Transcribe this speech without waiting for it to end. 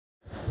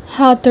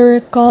How to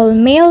recall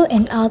mail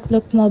in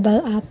Outlook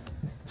mobile app.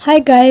 Hi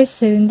guys,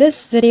 so in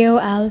this video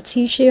I'll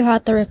teach you how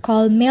to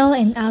recall mail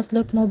in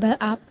Outlook mobile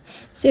app.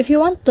 So if you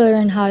want to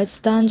learn how it's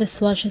done, just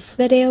watch this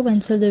video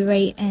until the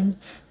very end.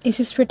 This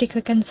is pretty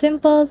quick and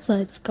simple, so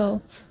let's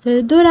go.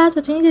 So to do that,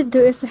 what we need to do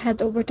is to head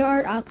over to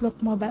our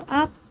Outlook mobile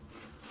app.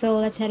 So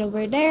let's head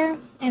over there,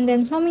 and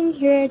then from in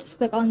here, just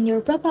click on your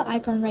profile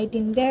icon right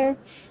in there,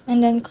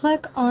 and then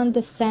click on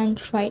the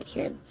send right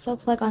here. So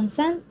click on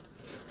send,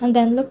 and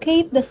then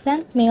locate the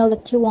sent mail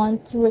that you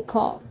want to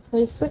recall. So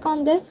just click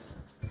on this,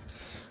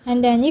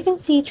 and then you can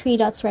see three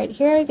dots right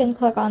here. You can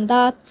click on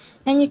that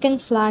and you can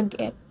flag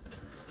it.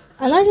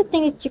 Another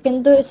thing that you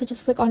can do is to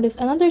just click on this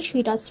another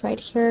three dots right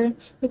here.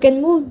 You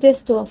can move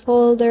this to a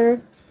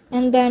folder,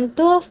 and then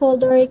to a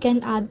folder you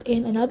can add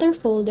in another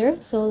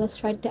folder. So let's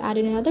try to add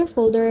in another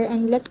folder,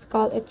 and let's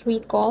call it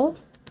recall,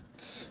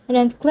 and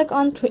then click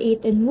on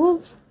create and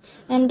move,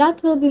 and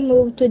that will be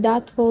moved to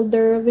that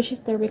folder, which is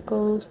the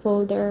recall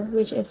folder,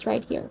 which is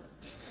right here.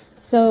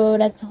 So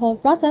that's the whole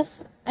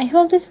process. I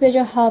hope this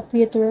video helped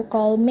you to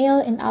recall mail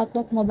in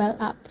Outlook mobile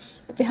app.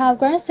 If you have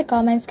questions or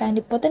comments,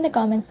 kindly put in the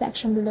comment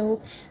section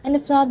below, and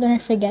if not,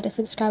 don't forget to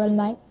subscribe and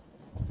like.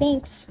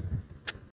 Thanks.